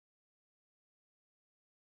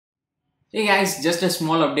Hey guys, just a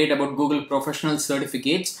small update about Google Professional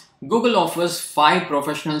Certificates. Google offers 5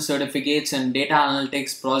 professional certificates in data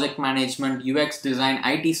analytics, project management, UX design,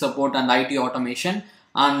 IT support and IT automation.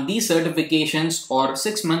 And these certifications are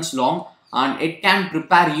 6 months long and it can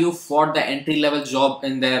prepare you for the entry level job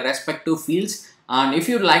in their respective fields. And if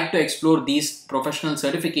you'd like to explore these professional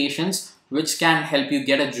certifications which can help you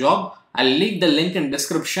get a job, I'll leave the link in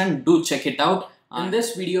description. Do check it out. In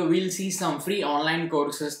this video, we'll see some free online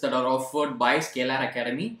courses that are offered by Scalar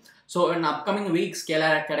Academy. So in upcoming weeks,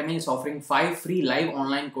 Scalar Academy is offering 5 free live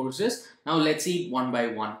online courses. Now let's see it one by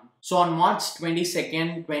one. So on March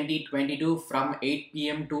 22nd, 2022 from 8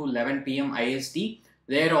 p.m. to 11 p.m. IST,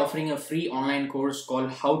 they are offering a free online course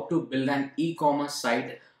called How to Build an E-commerce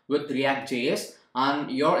Site with ReactJS.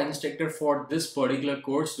 And your instructor for this particular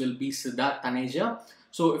course will be Siddharth Taneja.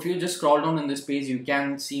 So if you just scroll down in this page, you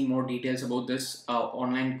can see more details about this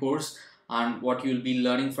online course and what you'll be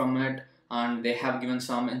learning from it. And they have given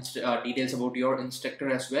some details about your instructor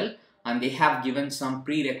as well. And they have given some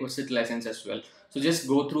prerequisite lessons as well. So just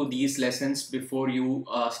go through these lessons before you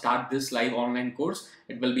start this live online course.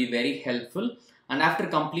 It will be very helpful. And after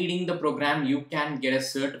completing the program, you can get a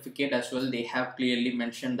certificate as well. They have clearly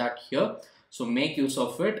mentioned that here. So make use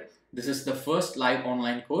of it. This is the first live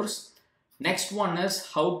online course. Next one is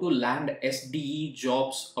how to land SDE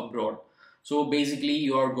jobs abroad. So basically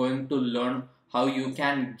you are going to learn how you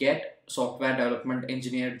can get software development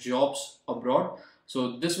engineer jobs abroad.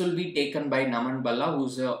 So this will be taken by Naman Balla,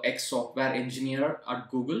 who's an ex-software engineer at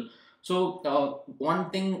Google. So one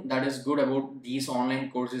thing that is good about these online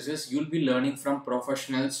courses is you'll be learning from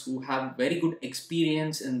professionals who have very good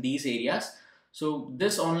experience in these areas. So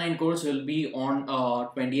this online course will be on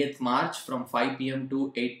 20th March from 5 p.m.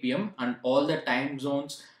 to 8 p.m. and all the time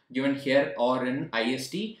zones given here are in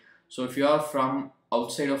IST. So if you are from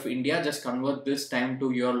outside of India, just convert this time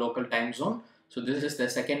to your local time zone. So this is the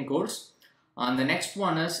second course. And the next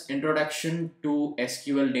one is Introduction to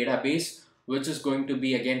SQL Database, which is going to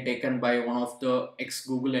be again taken by one of the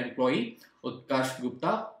ex-Google employee, Utkarsh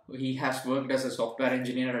Gupta. He has worked as a software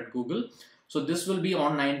engineer at Google. So this will be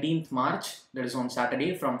on 19th March, that is on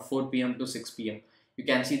Saturday from 4 p.m. to 6 p.m. You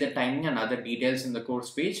can see the timing and other details in the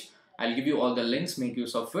course page. I'll give you all the links, make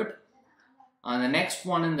use of it. And the next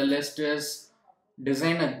one in the list is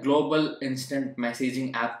Design a Global Instant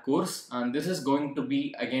Messaging App course. And this is going to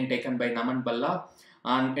be again taken by Naman Balla.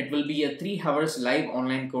 And it will be a 3 hours live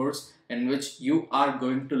online course in which you are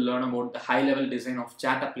going to learn about the high level design of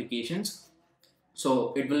chat applications.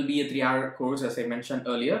 So it will be a 3-hour course as I mentioned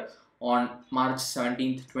earlier, on March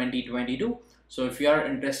 17th, 2022. So if you are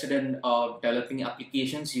interested in developing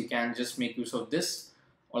applications, you can just make use of this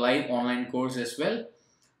live online course as well.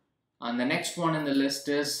 And the next one in the list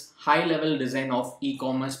is High Level Design of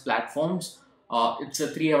E-Commerce Platforms. It's a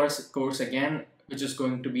 3 hours course again, which is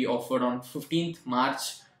going to be offered on 15th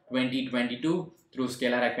March 2022 through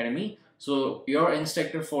Scalar Academy. So your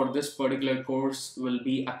instructor for this particular course will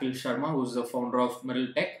be Akhil Sharma, who's the founder of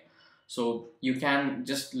Middle Tech. So you can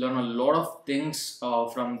just learn a lot of things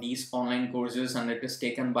from these online courses, and it is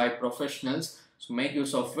taken by professionals. So make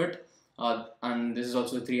use of it. And this is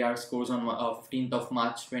also a 3 hours course on 15th of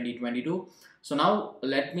March 2022. So now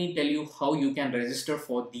let me tell you how you can register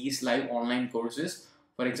for these live online courses.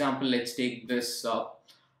 For example, let's take this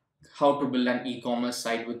how to build an e-commerce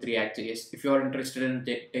site with ReactJS. If you are interested in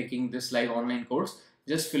taking this live online course,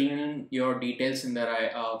 just fill in your details in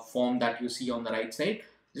the form that you see on the right side.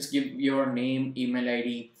 Just give your name, email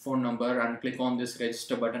ID, phone number and click on this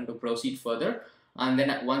register button to proceed further. And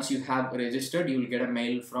then once you have registered, you will get a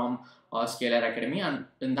mail from Scalar Academy, and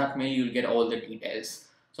in that mail you'll get all the details.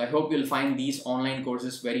 So I hope you'll find these online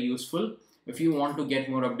courses very useful. If you want to get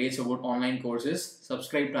more updates about online courses,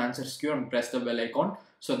 subscribe to answersQ and press the bell icon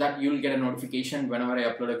so that you'll get a notification whenever I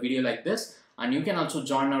upload a video like this. And you can also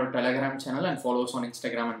join our Telegram channel and follow us on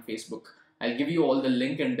Instagram and Facebook. I'll give you all the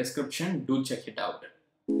link in description. Do check it out.